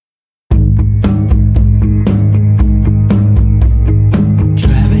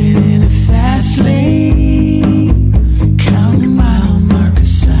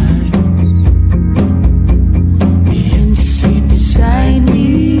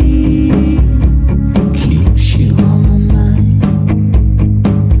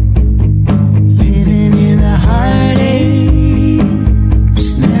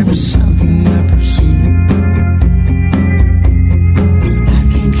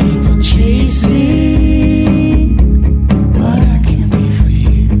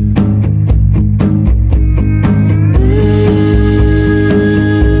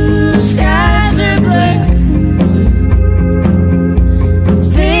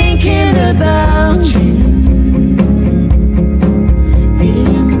about you.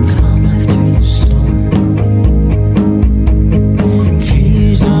 Hearing the calm after the storm.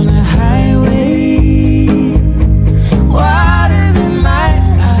 Tears on a highway. Water in my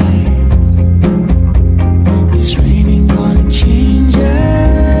eyes. It's raining, gonna change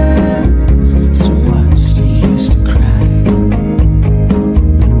us. So what's the use to cry?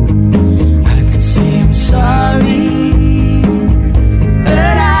 I could say I'm sorry,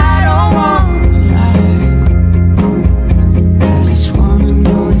 but I don't wanna lie. 'Cause I just wanna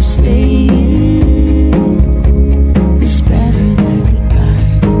know if staying is better than goodbye.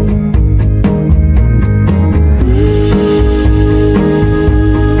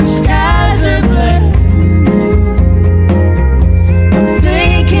 Skies are black and blue. I'm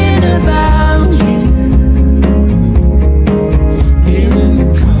thinking about you. Hearing the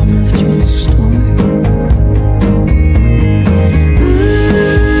calm after the storm.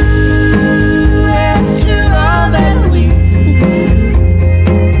 After all that we've been through,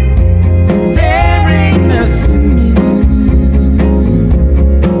 there ain't nothing new.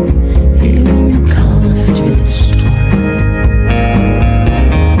 Hearing the calm after the storm.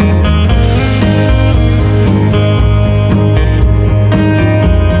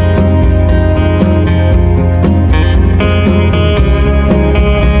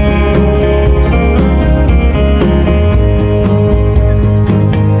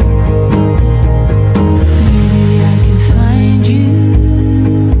 Maybe I can find you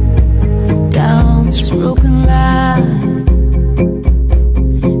down this broken line.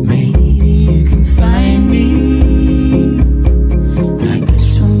 Maybe you can find me. I guess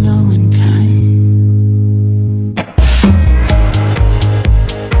we'll know in time.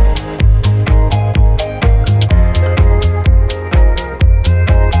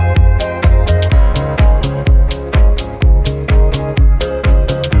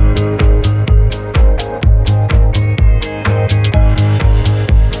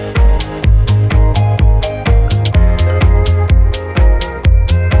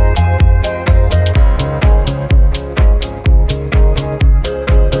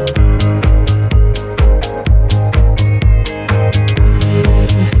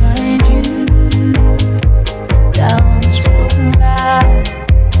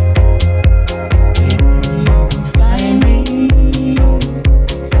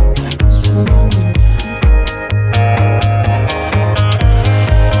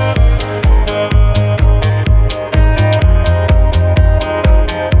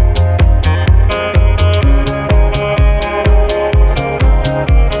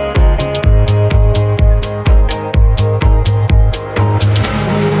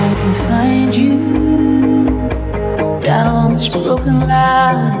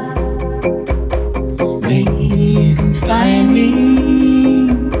 Maybe you can find me.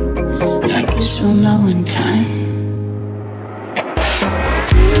 I guess we'll know in time.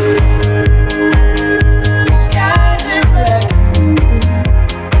 Skies are black and blue.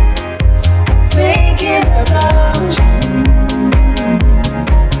 Thinking about you.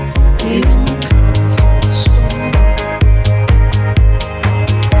 Hearing the calm after the storm.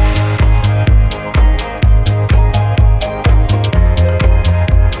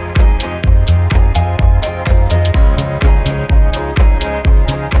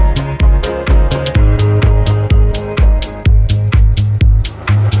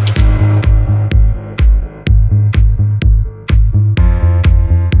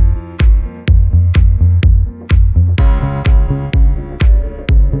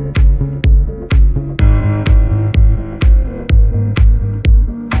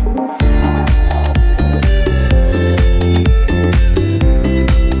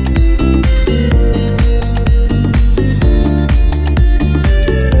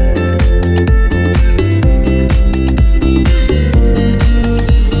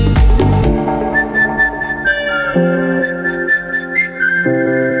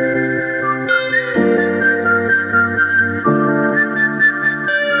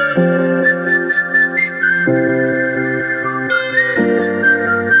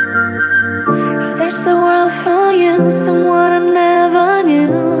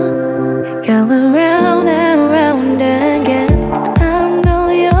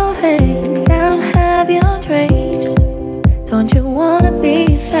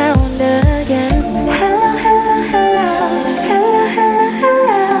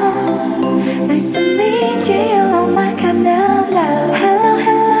 Nice to meet you, you're my kind of love. Hello,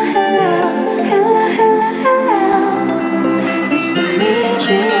 hello, hello.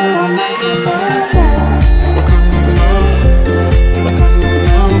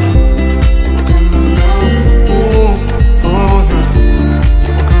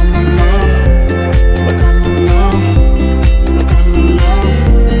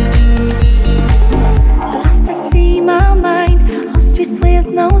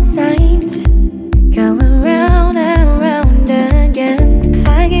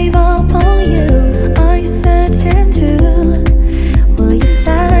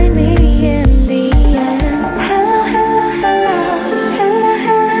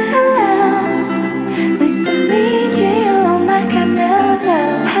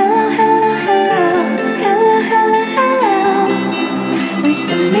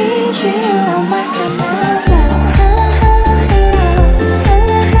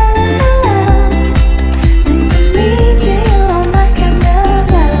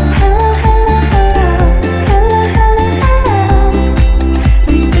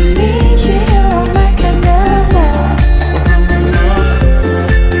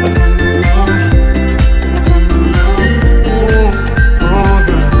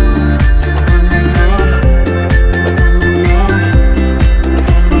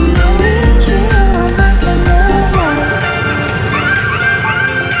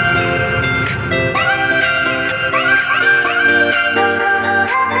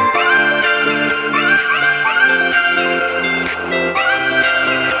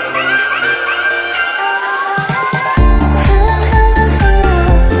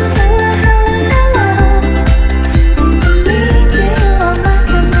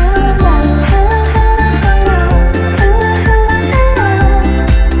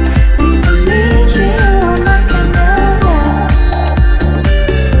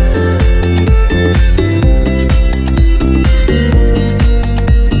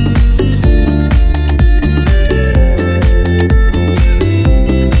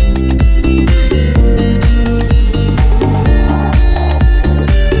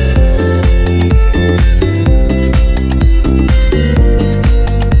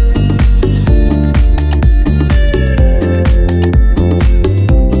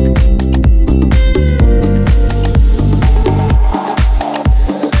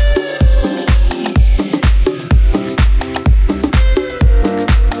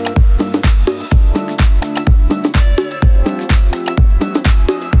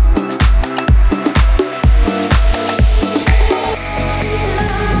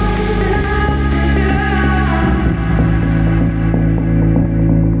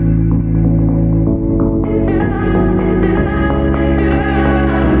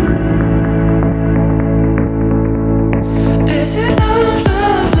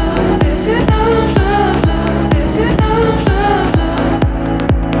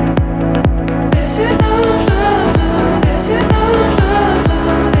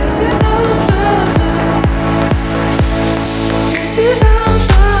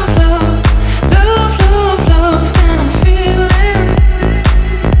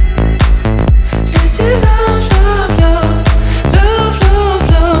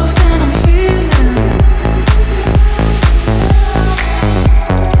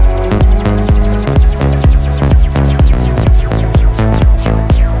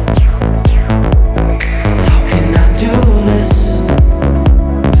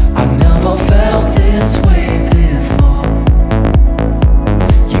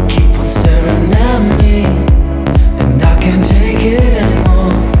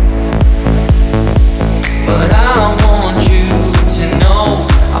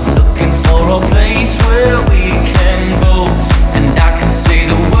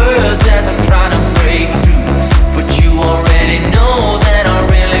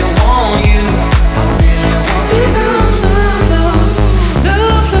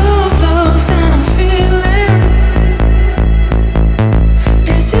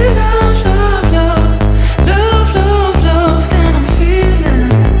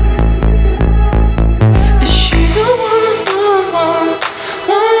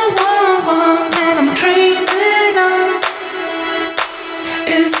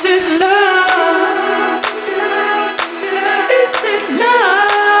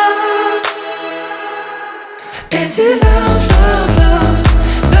 Is it love, love, love,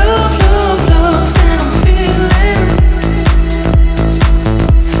 love, love, love that I'm feeling?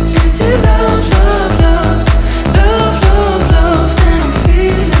 Is it love, love, love, love, love, love that I'm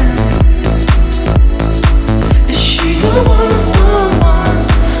feeling? Is she the one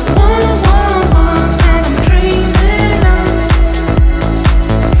that I'm dreaming of?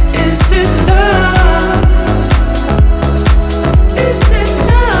 Is it love? Is it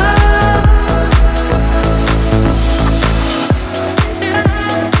love? Is it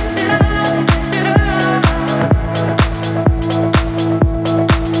love? Is it love? Is it love?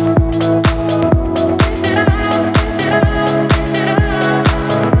 Is it love?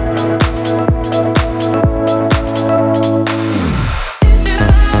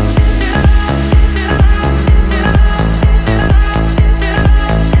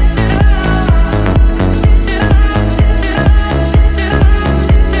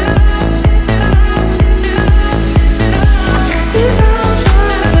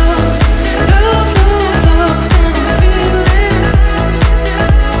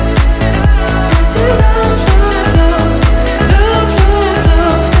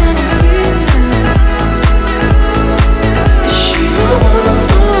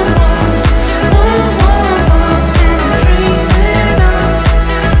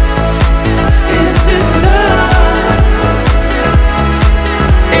 Is it love?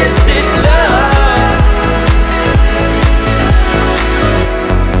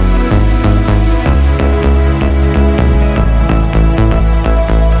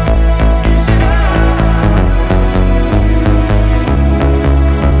 Is it love?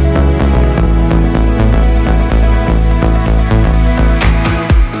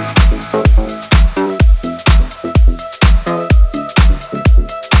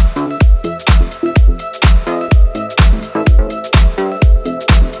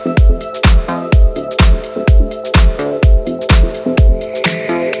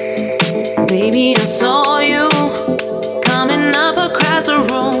 Baby, I saw you coming up across the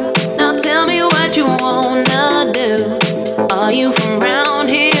room. Now tell me what you wanna do. Are you from round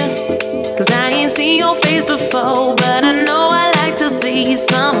here? Cause I ain't seen your face before, but I know I like to see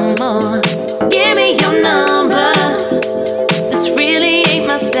some more. Give me your number. This really ain't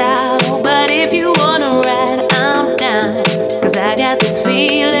my style, but if you wanna ride, I'm down. Cause I got this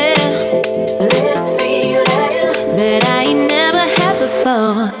feeling that I ain't never had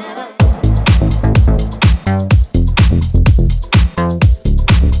before.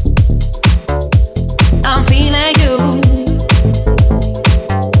 I'm feeling you.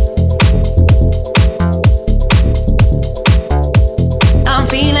 I'm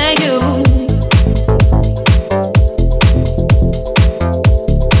feeling you.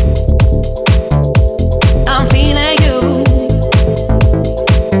 I'm feeling you.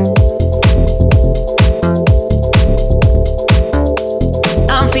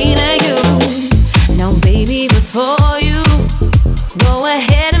 I'm feeling you. Now, baby, before you go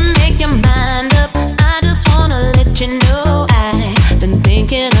ahead and make your mind up, I just wanna let you know I've been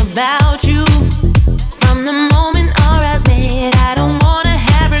thinking about you from the moment our eyes met. I don't wanna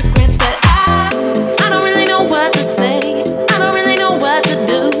have regrets, but I don't really know what to say. I don't really know what to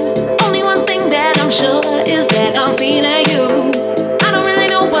do. Only one thing that I'm sure is that I'm feeling you. I don't really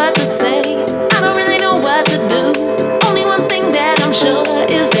know what to say. I don't really know what to do. Only one thing that I'm sure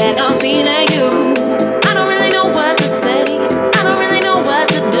is that I'm feeling you. I don't really know what to say. I don't really know what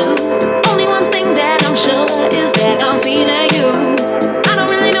to do. Only one thing that I'm sure is that I'm feeling you. I don't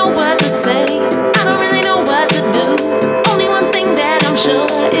really know what to say. I don't really know what to do. Only one thing that I'm sure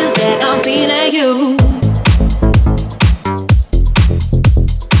is that I'm feeling you.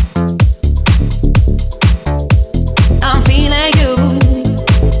 I'm feeling you.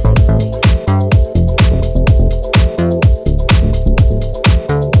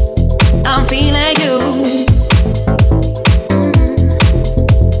 I'm feeling you.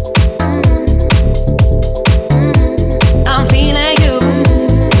 I'm feeling you.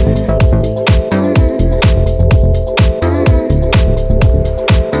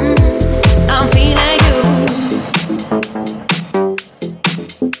 I'm feeling you.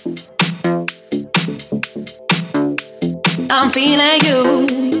 I'm feeling you.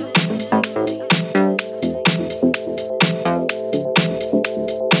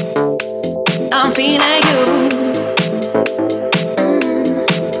 I'm feeling you.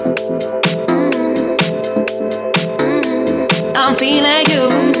 I'm feeling you.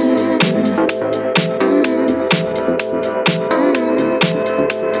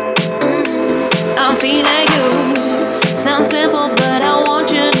 I'm feeling you. Sounds simple, but I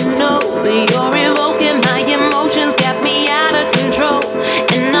want you to know that you're evoking my emotions, got me out of control.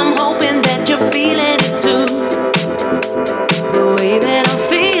 And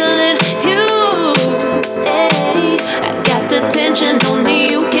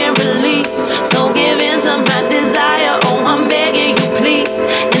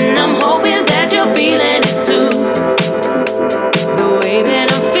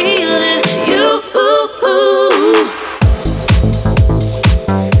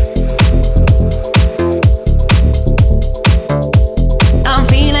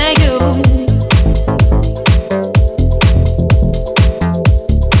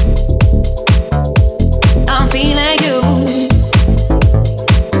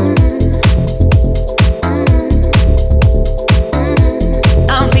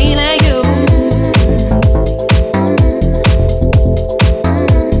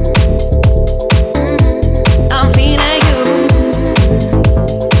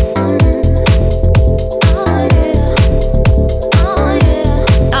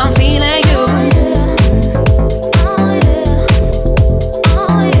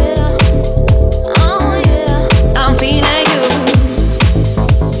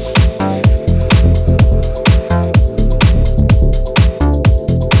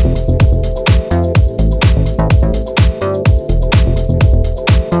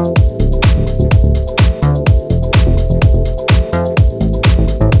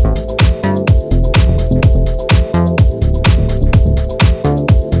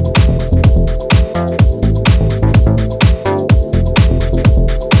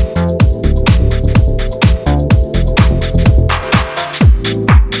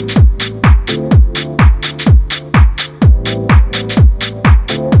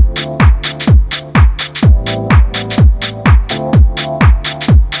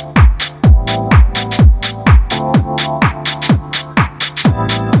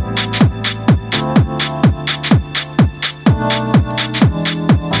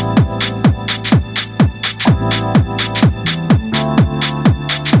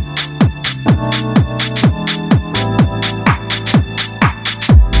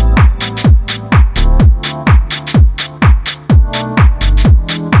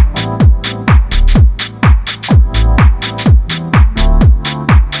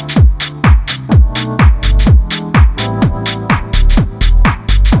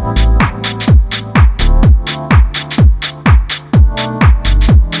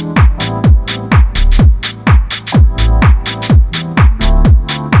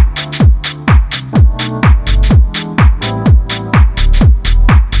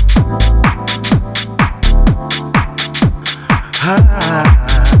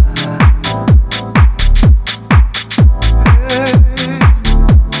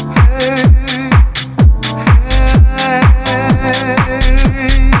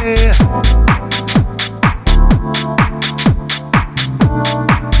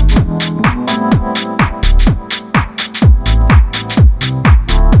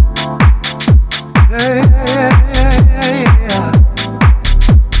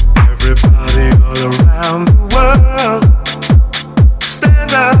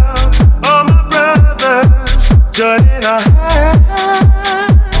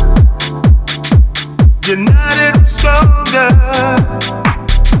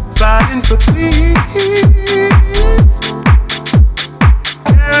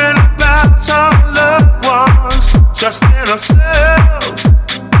just in ourselves.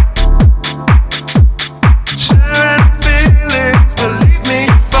 Sharing feelings, believe me,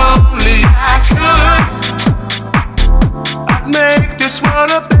 if only I could, I'd make this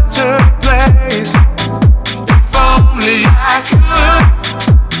world a better place. If only I could,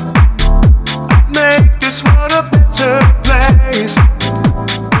 I'd make this world a better place.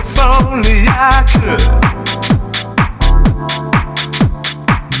 If only I could.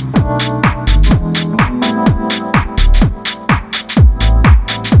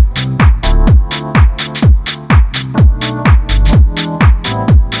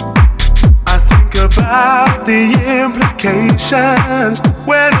 About the implications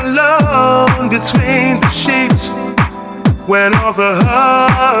when alone between the sheets, when all the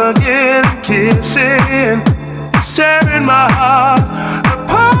hugging and kissing is tearing my heart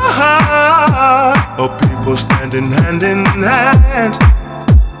apart. Oh, people standing hand in hand,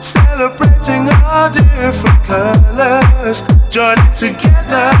 celebrating all different colors, joining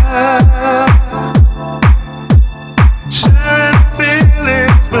together, sharing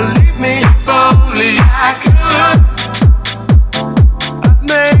feelings, believe me, if only I could, I'd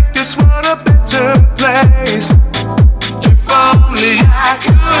make this world a better place. If only I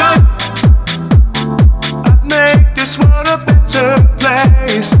could, I'd make this world a better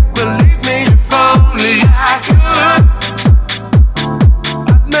place. Believe me, if only I could,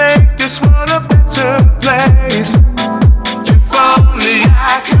 I'd make this world a better place. If only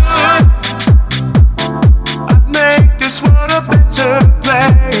I could.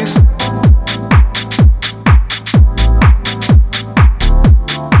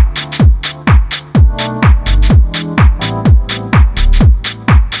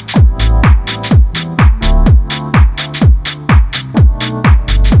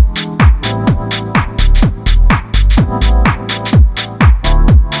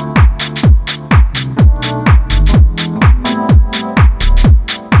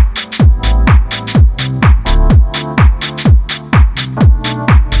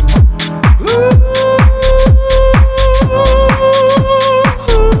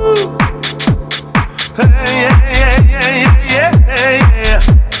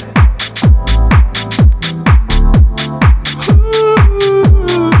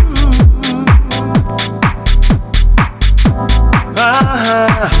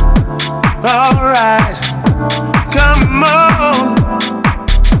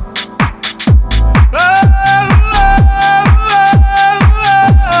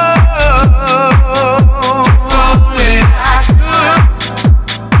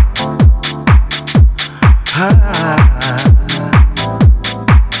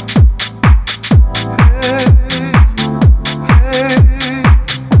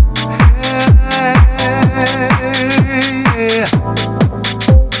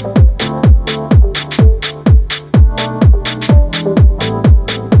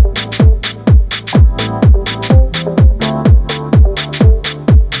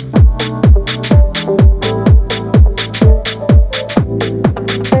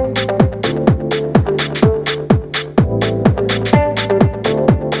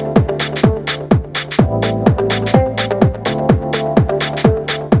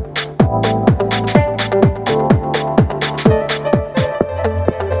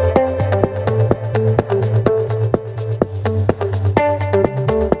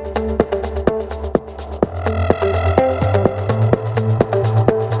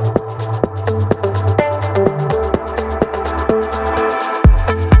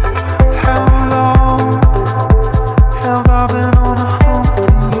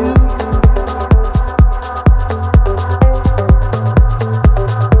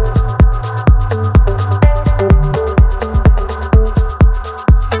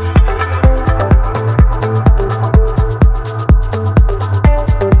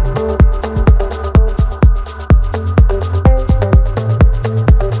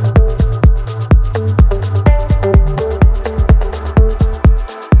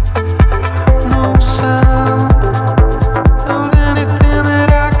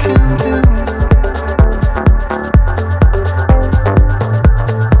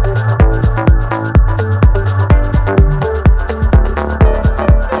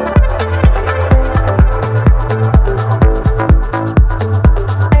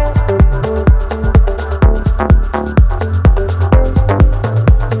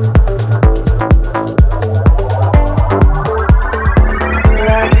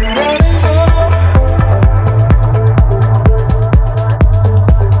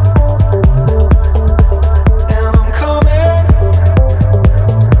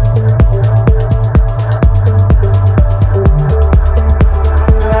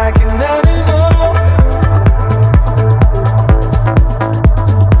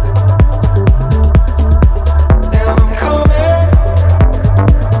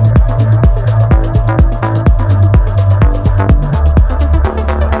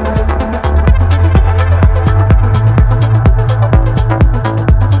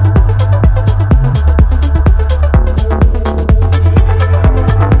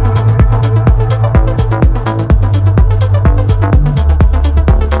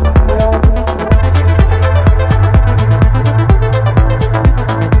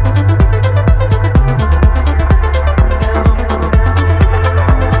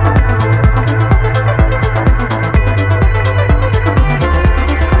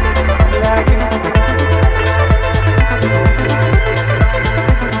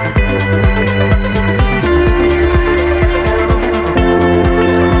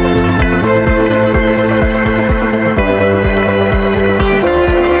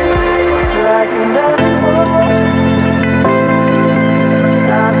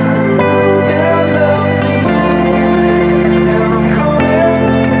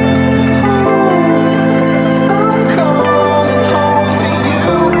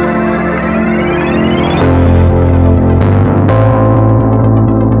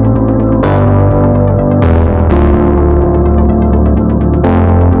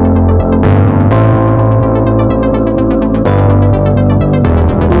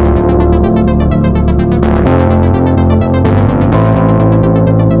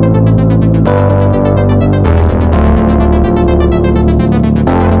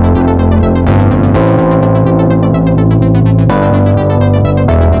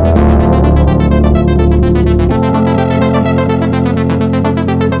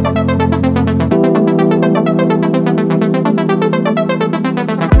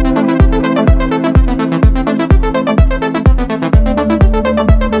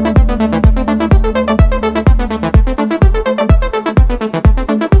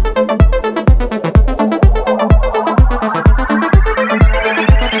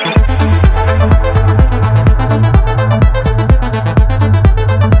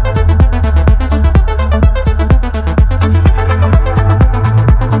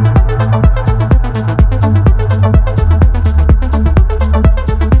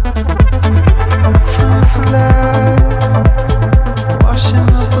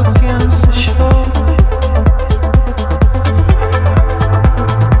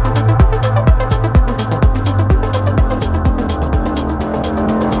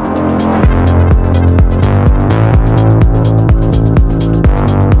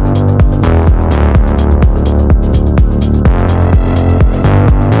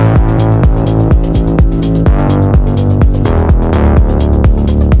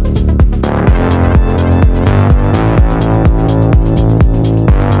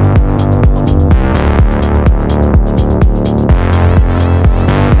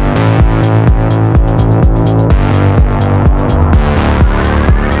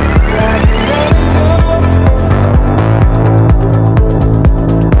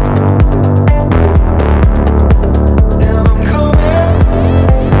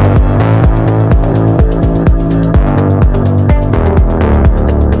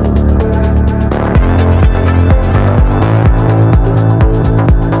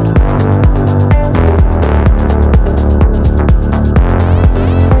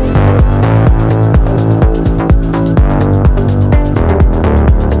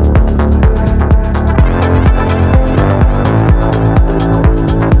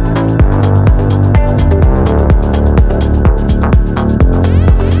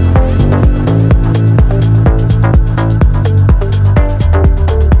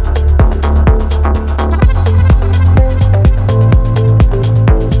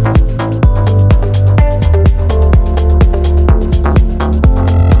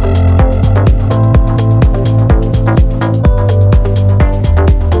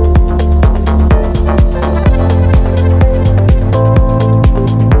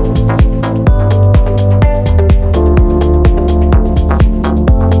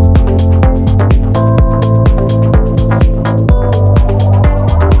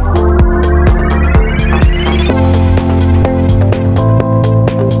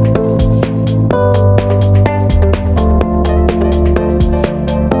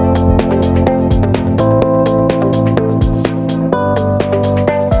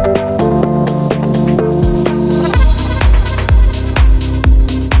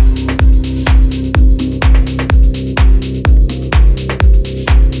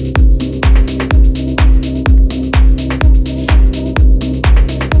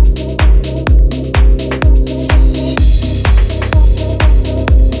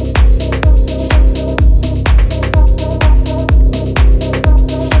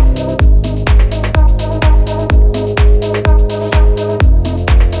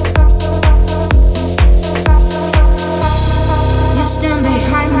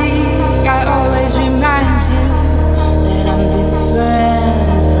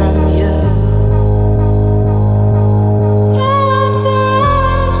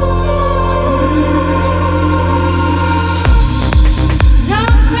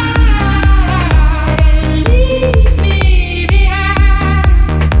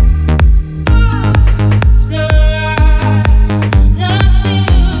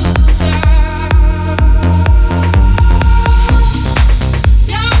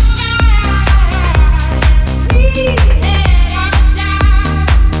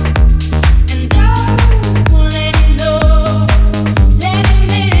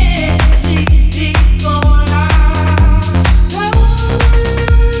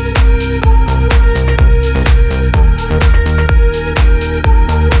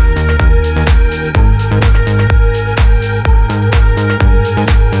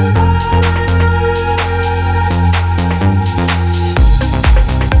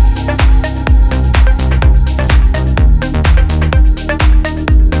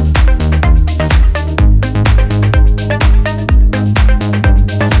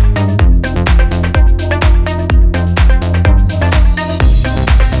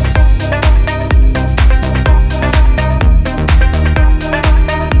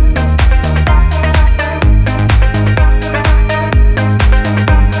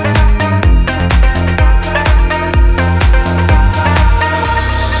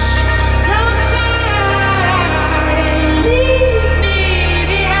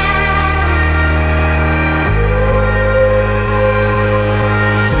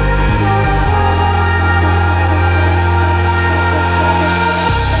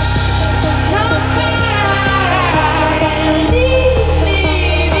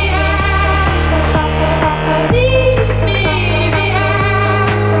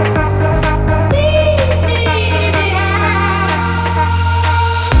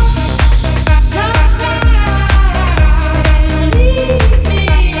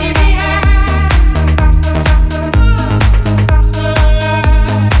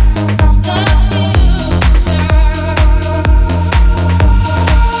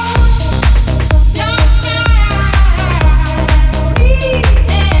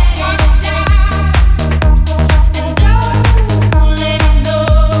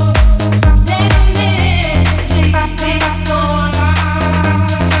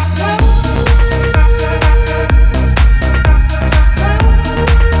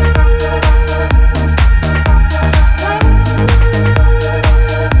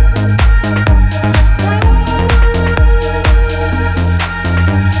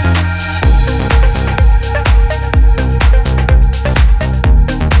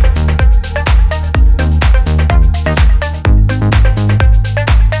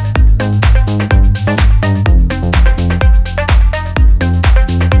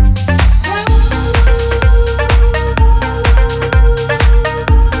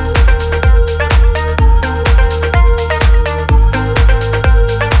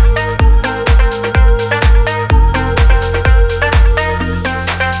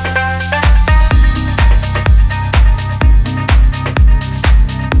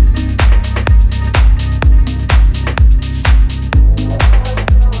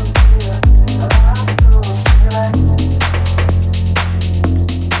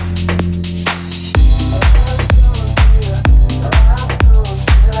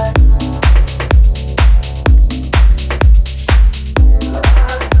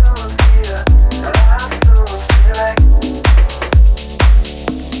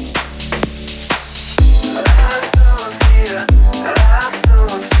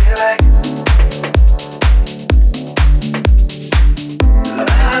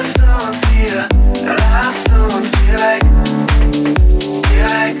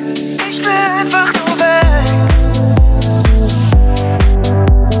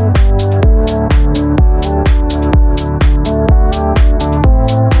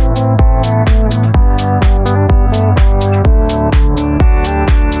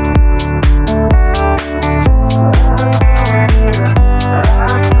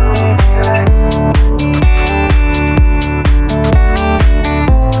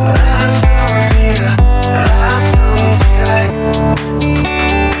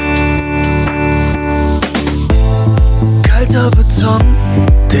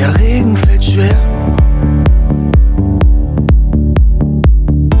 Der Regen fällt schwer.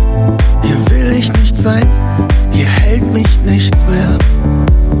 Hier will ich nicht sein, hier hält mich nichts mehr.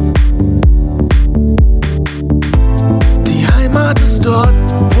 Die Heimat ist dort,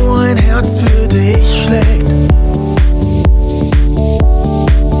 wo ein Herz für dich schlägt.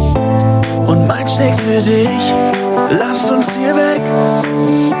 Und mein schlägt für dich, lass uns hier weg.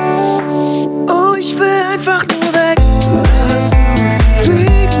 Oh, ich will einfach nur weg. Lass uns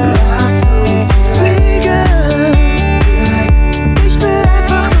fliegen, lass uns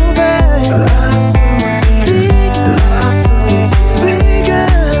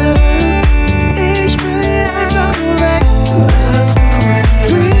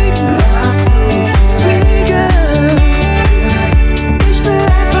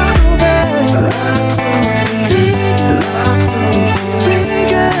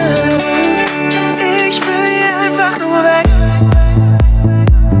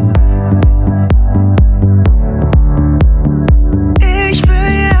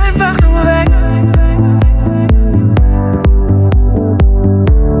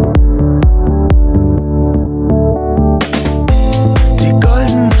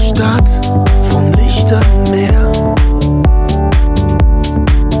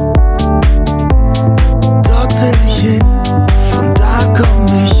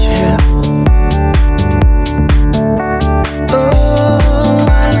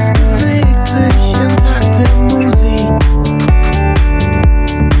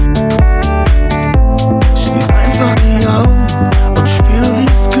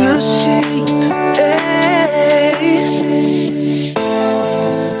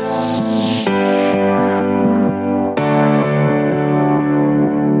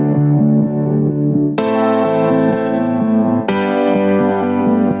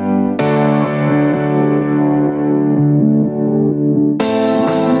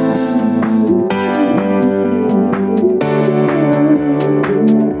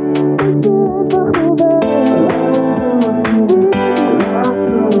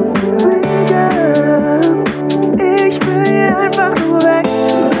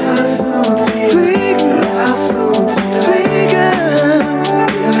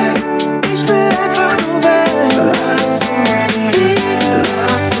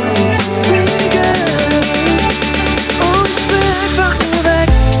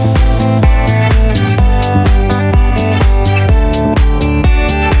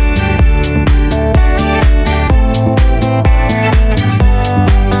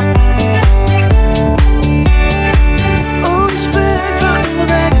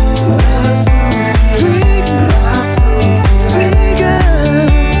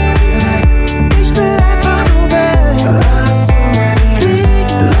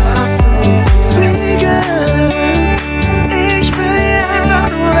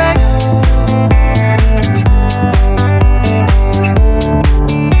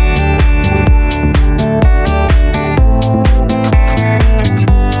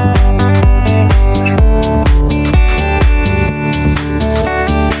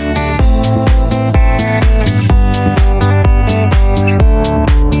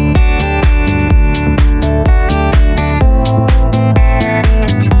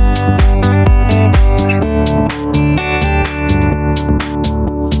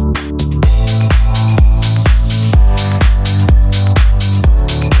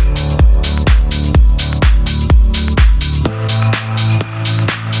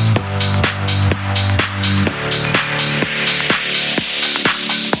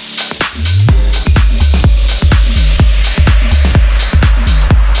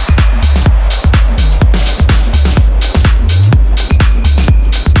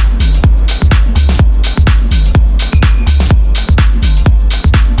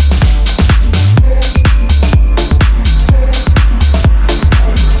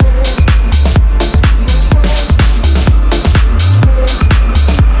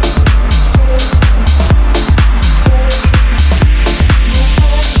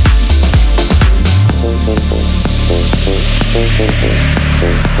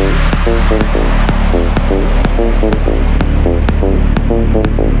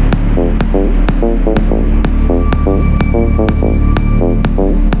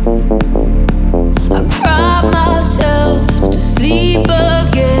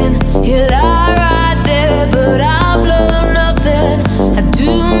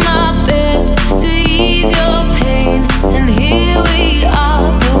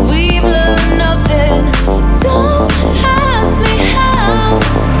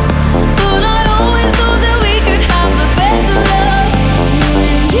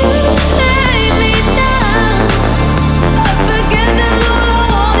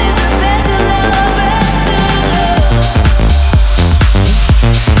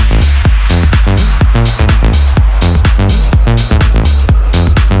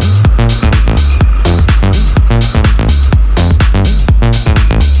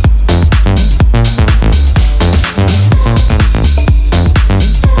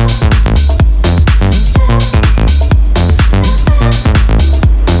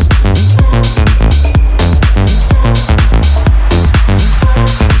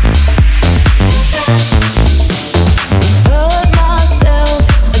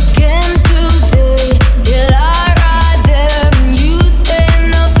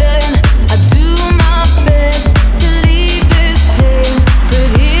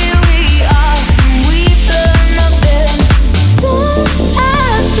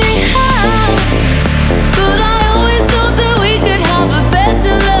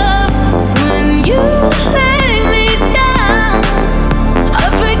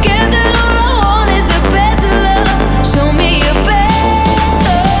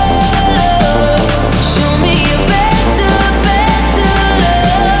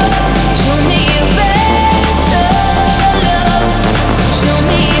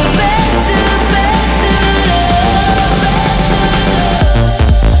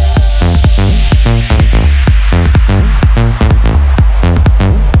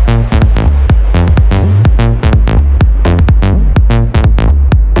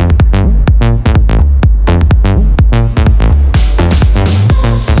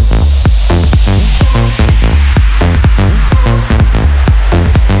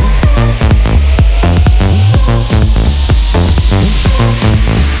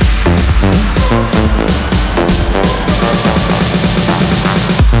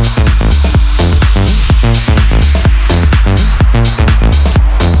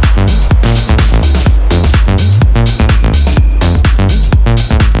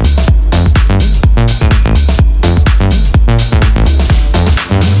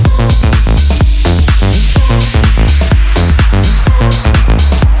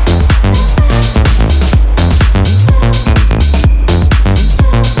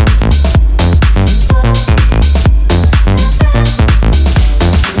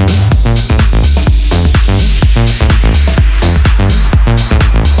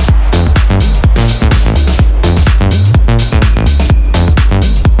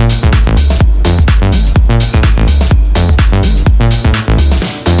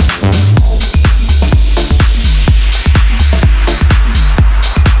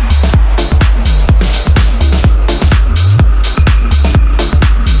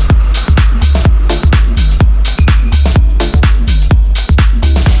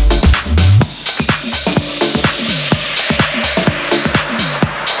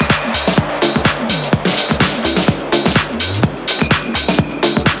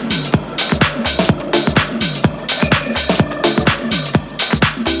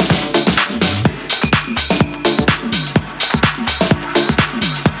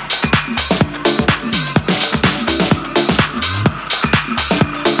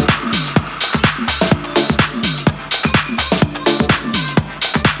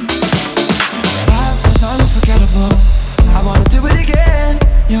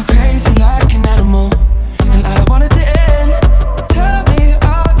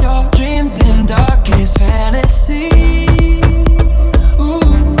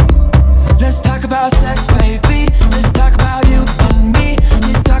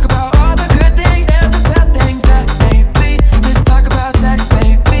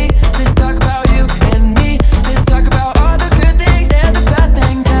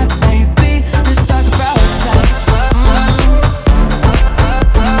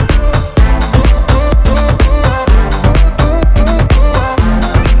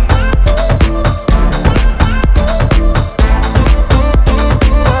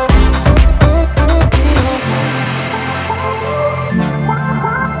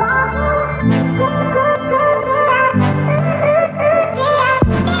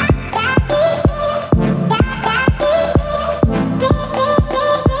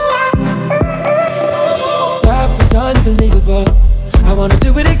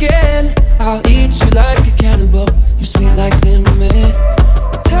it again. I'll eat you like a cannibal. You sweet like cinnamon.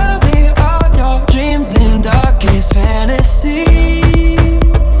 Tell me all your dreams and darkest fantasies.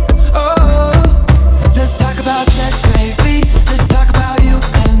 Oh, let's talk about sex, baby. Let's talk about you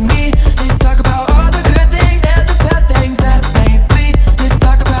and me. Let's talk about all the good things and the bad things that may be. Let's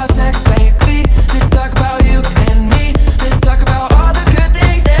talk about sex, baby. Let's talk about you and me. Let's talk about all the good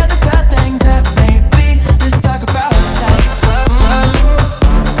things and the bad things that may be. Let's talk about sex.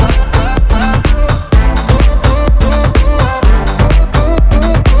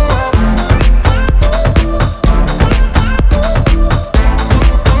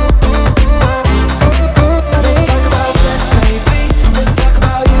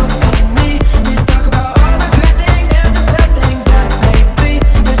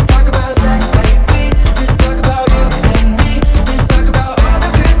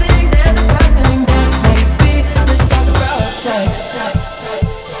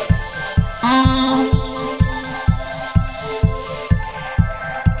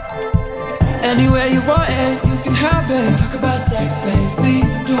 Anywhere you want it, you can have it. Talk about sex, baby.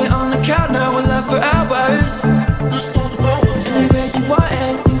 Do it on the count now, we'll love for hours. Let's talk about sex. Anywhere you want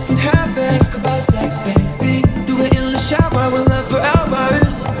it, you can have it. Talk about sex, baby. Do it in the shower, we'll love for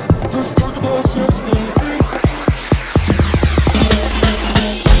hours. Let's talk about sex, baby.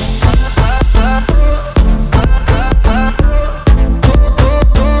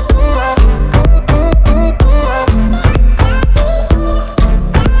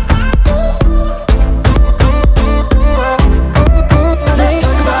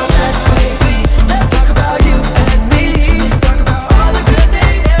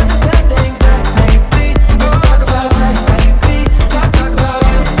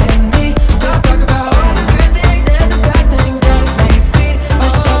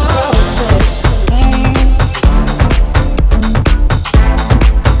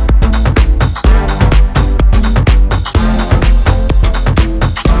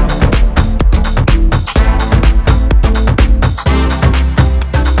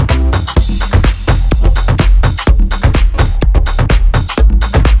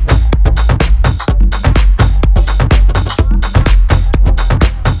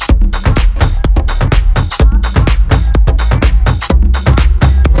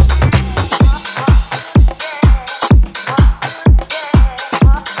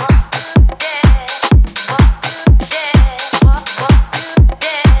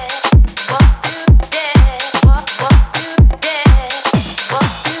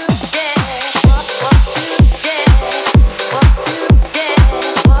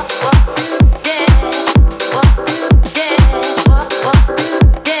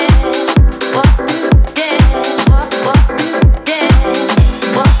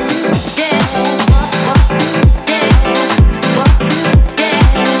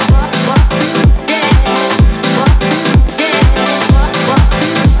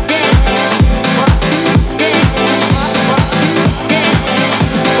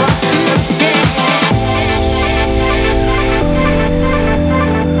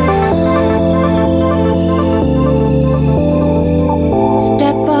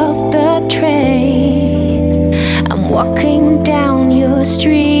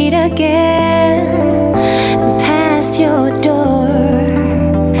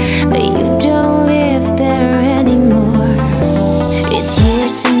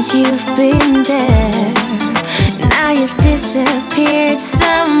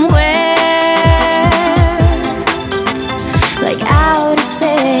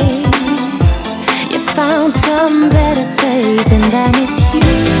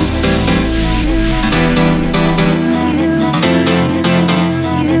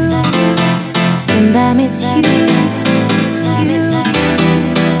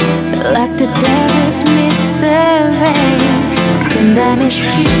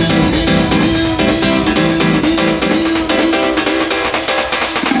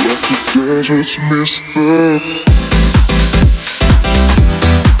 Just missed the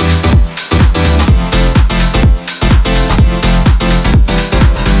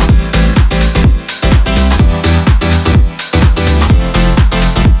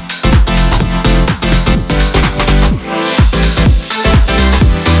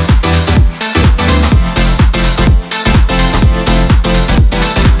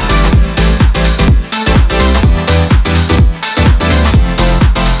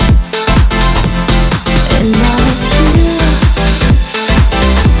And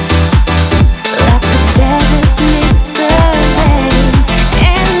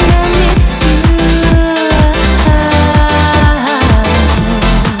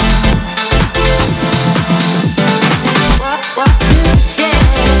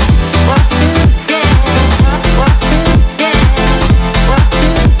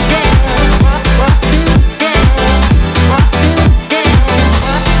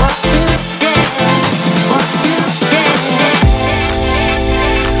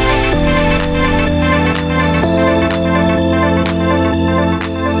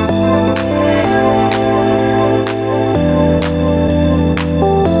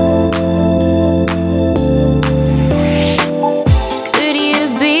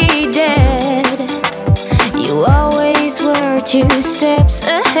 2 steps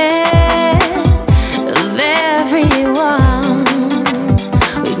ahead of everyone.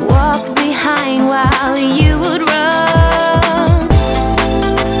 We'd walk behind while you would run.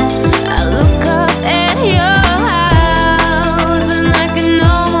 I look up at your house and I can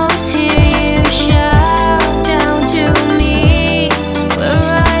almost hear you shout down to me, where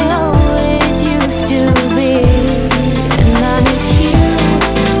I always used to be. And I miss you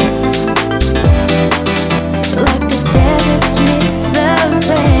like the deserts miss the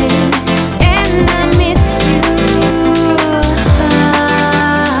rain. And I miss you.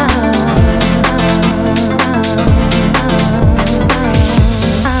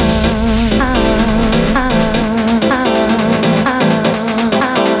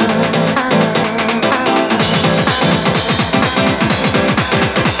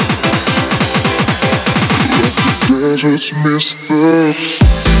 Deserts miss the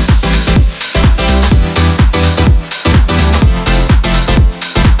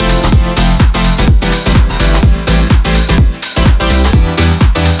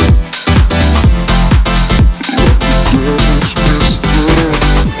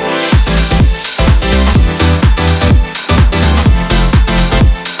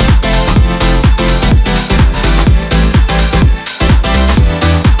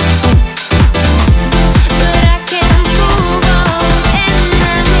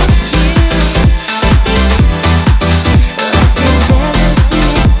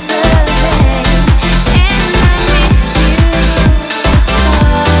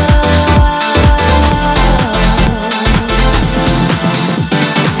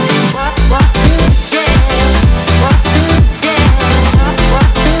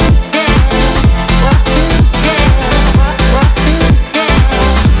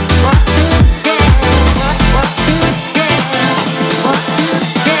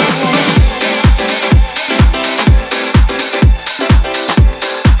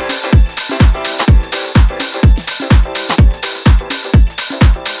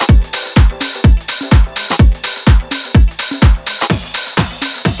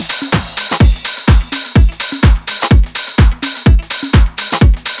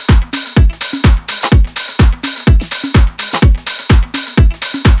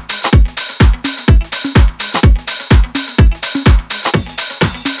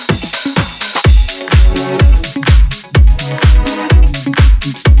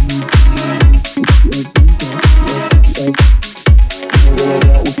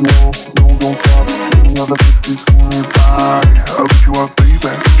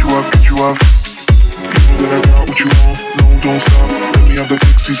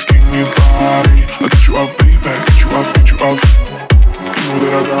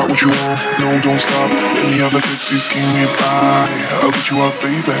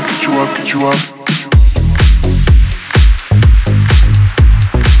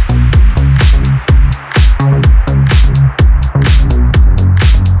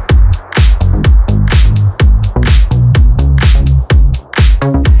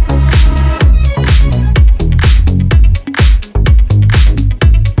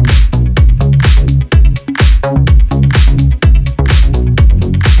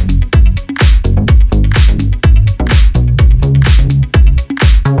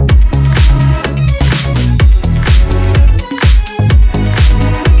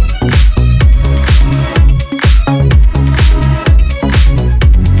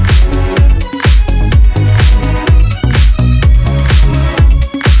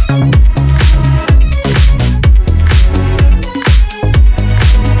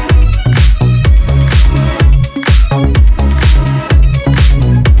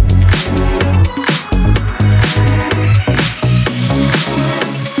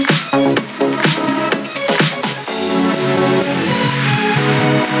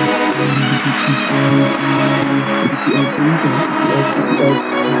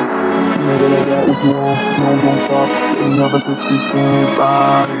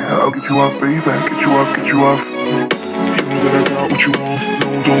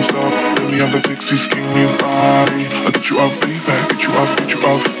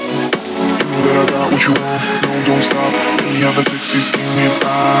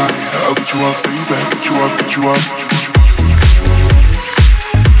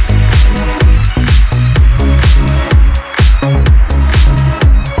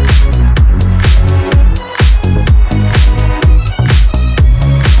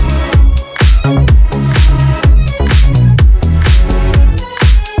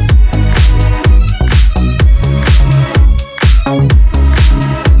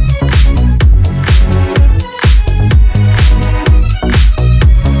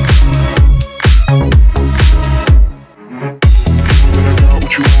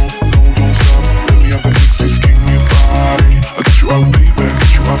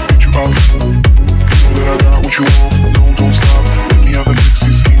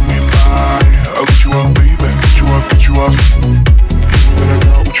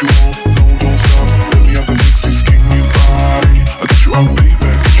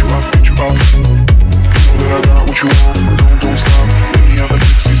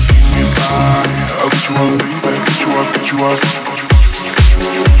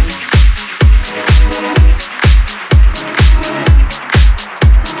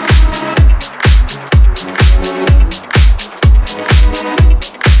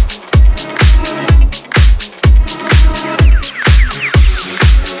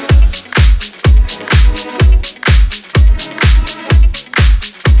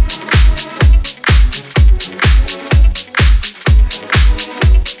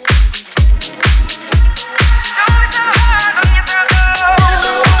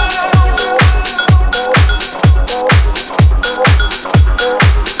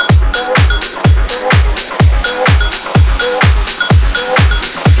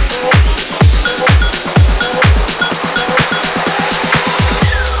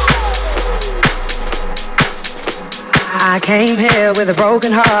I came here with a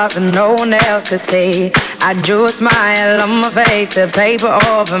broken heart that no one else could see. I drew a smile on my face to paper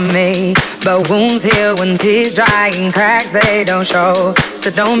over me, but wounds heal when tears dry and cracks they don't show. So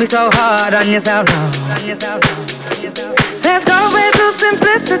don't be so hard on yourself, no. Let's go back to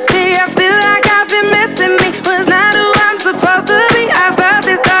simplicity. I feel like I've been missing me. Was not who I'm supposed to be. I felt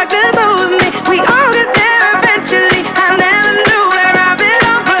this darkness over me. We all get there eventually. I never knew where I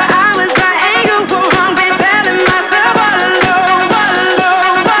belong, but I was right and you were wrong. Been telling myself all alone, all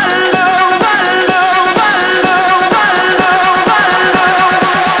alone, all alone, all alone, all alone, all alone, all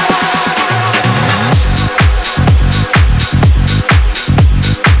alone.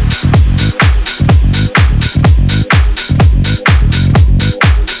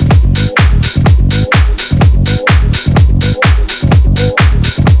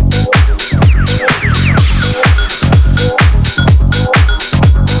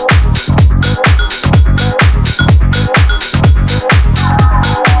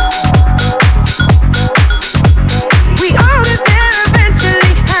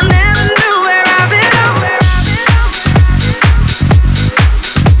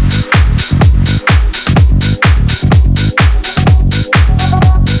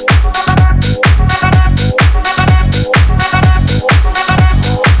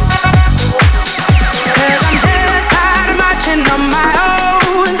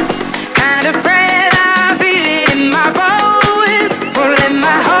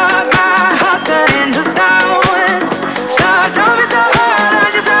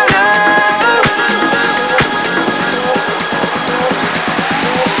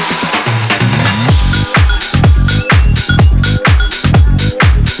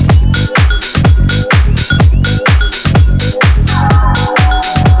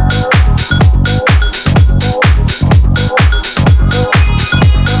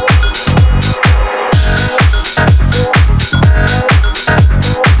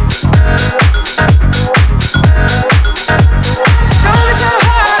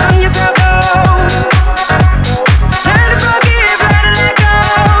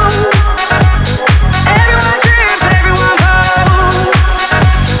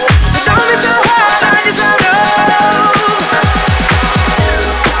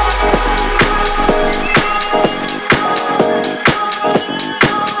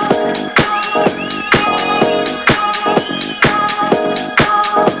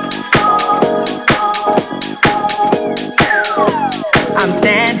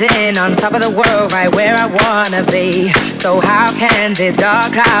 On top of the world, right where I wanna be. So how can this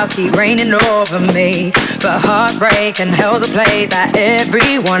dark cloud keep raining over me? But heartbreak and hell's a place that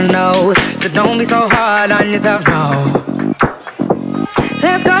everyone knows. So don't be so hard on yourself, no.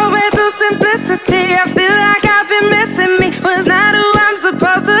 Let's go back to simplicity. I feel like I've been missing me. Was not who I'm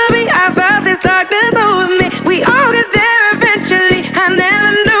supposed to be. I felt this darkness over me. We all get there eventually. I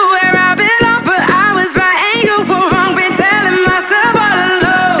never knew where I belong, but I was right and you were wrong. Been telling myself all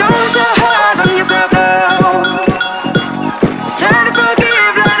alone. Don't so hard on yourself, no. Learn to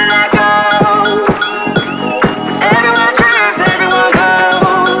forgive, learn to let go. Everyone dreams, everyone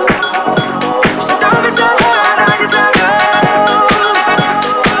goes. So don't be so hard on yourself, no.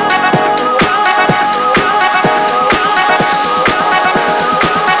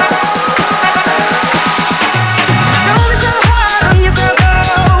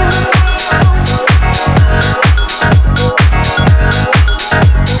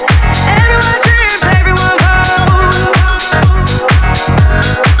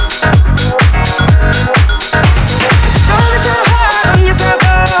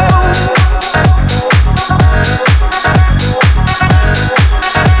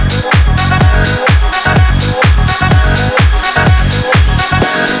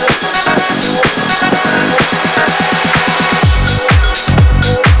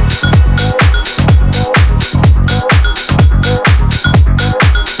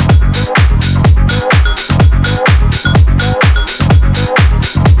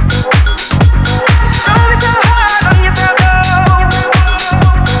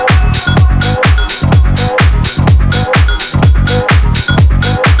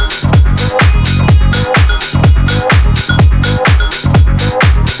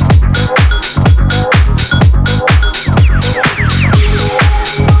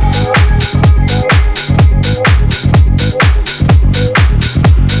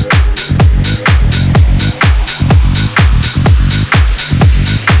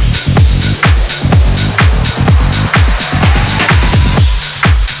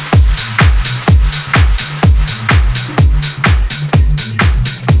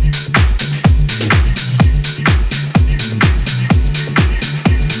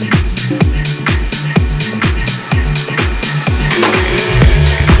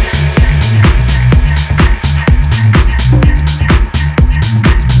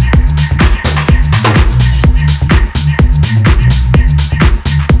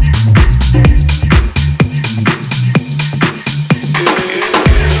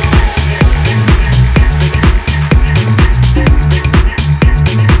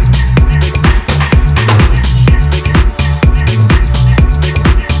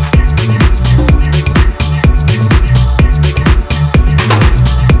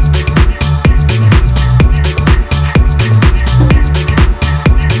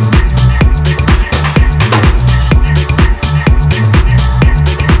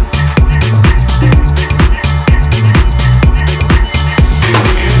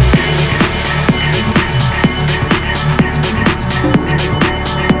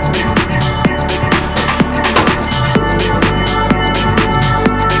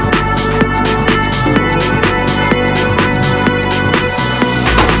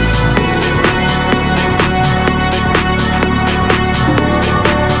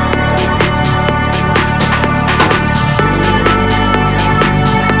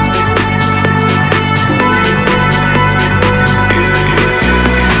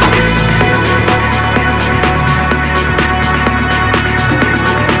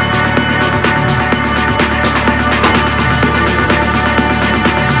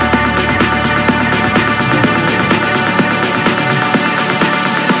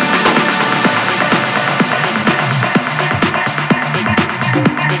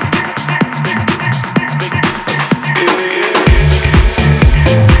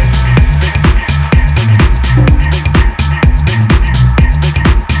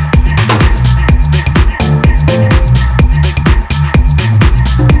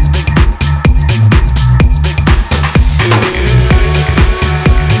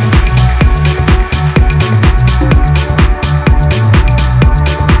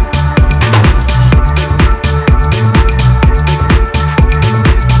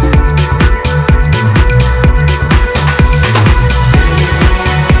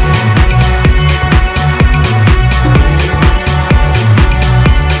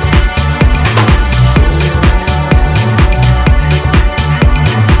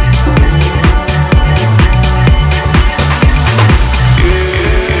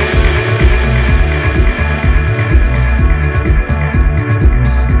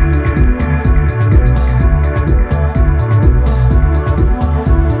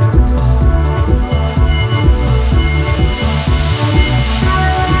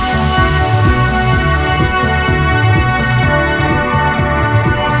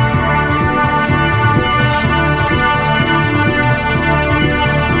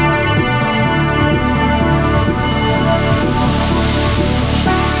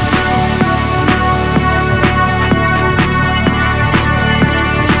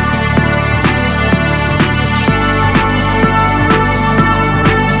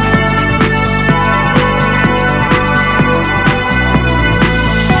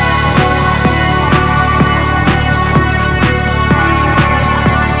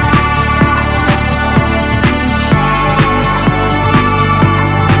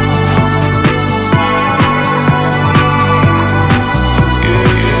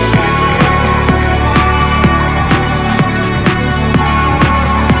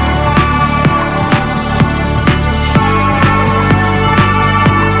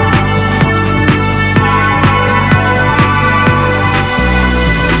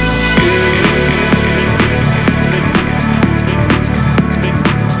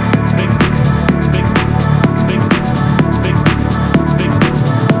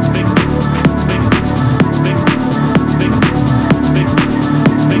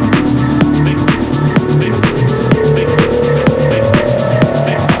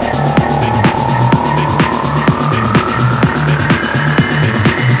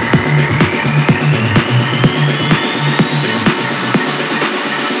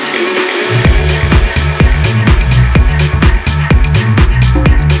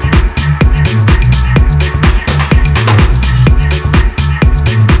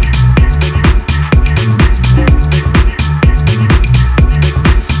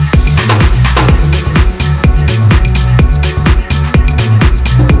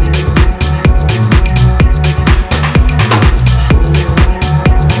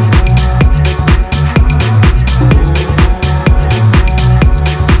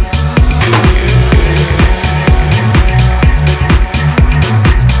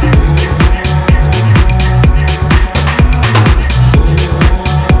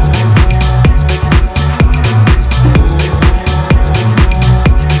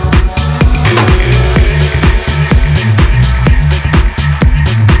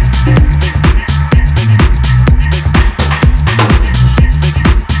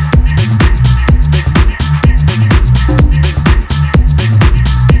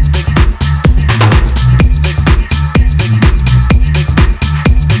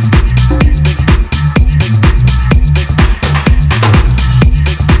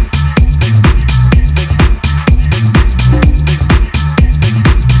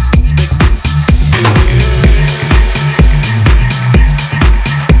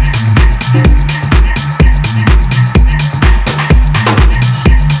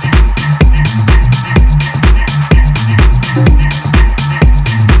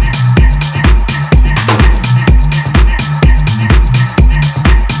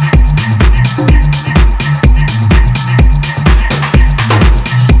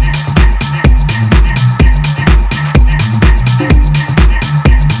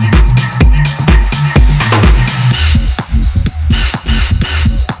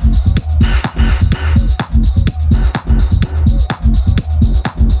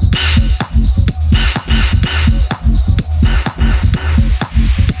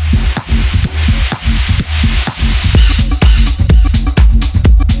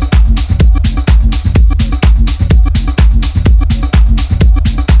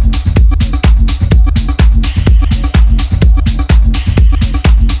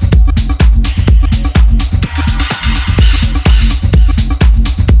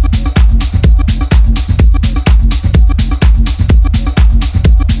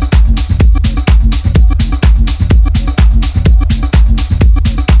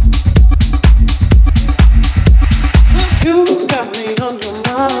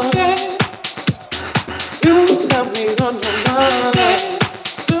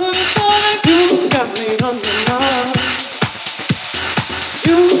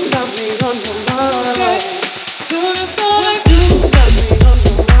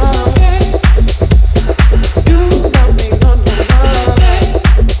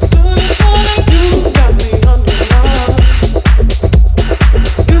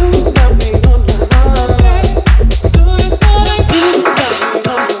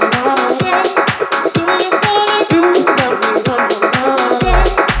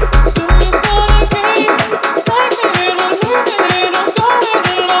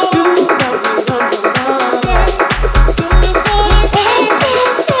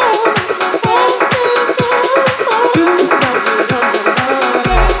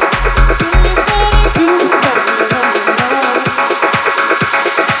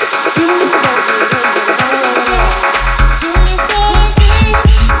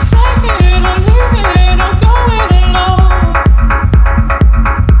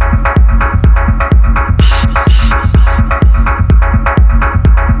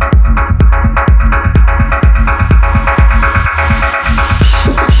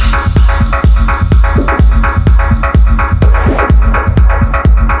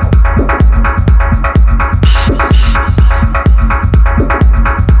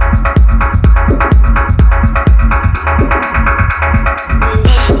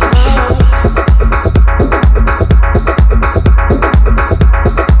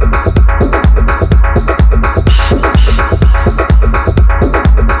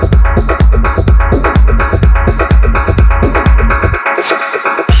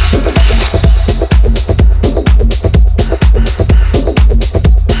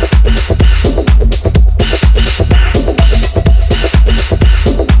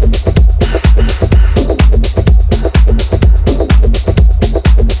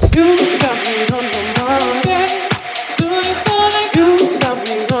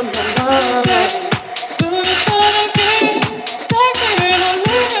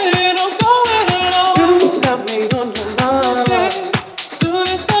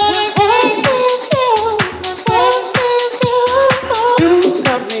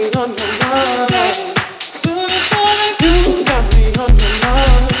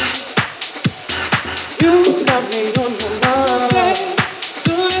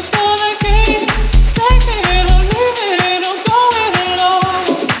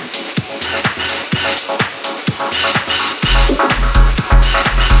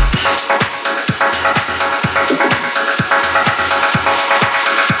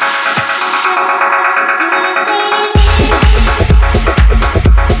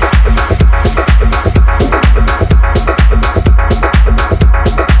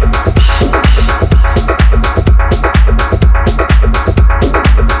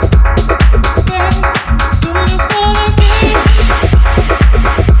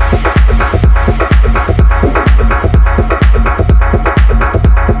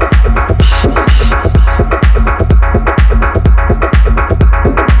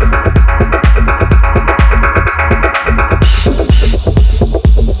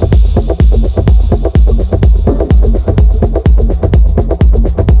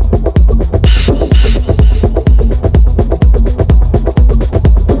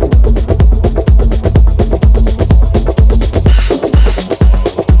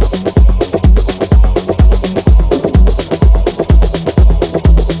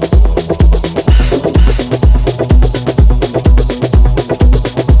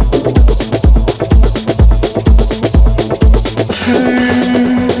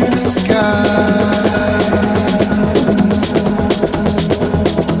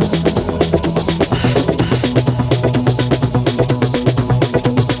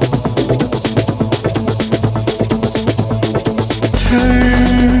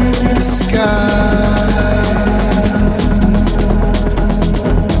 the sky.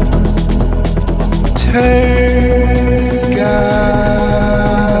 Turn the sky.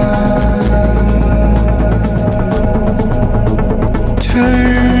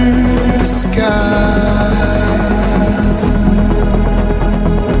 Turn the sky.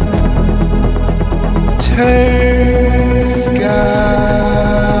 Turn the sky.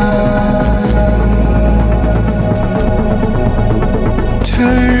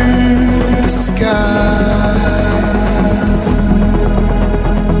 Turn the sky.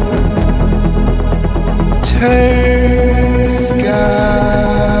 Turn the sky.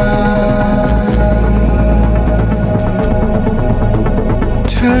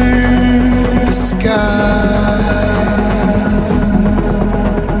 Turn the sky.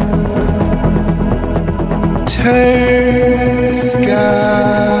 Turn the sky.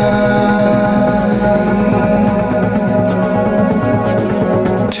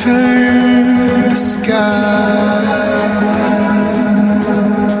 Turn the sky.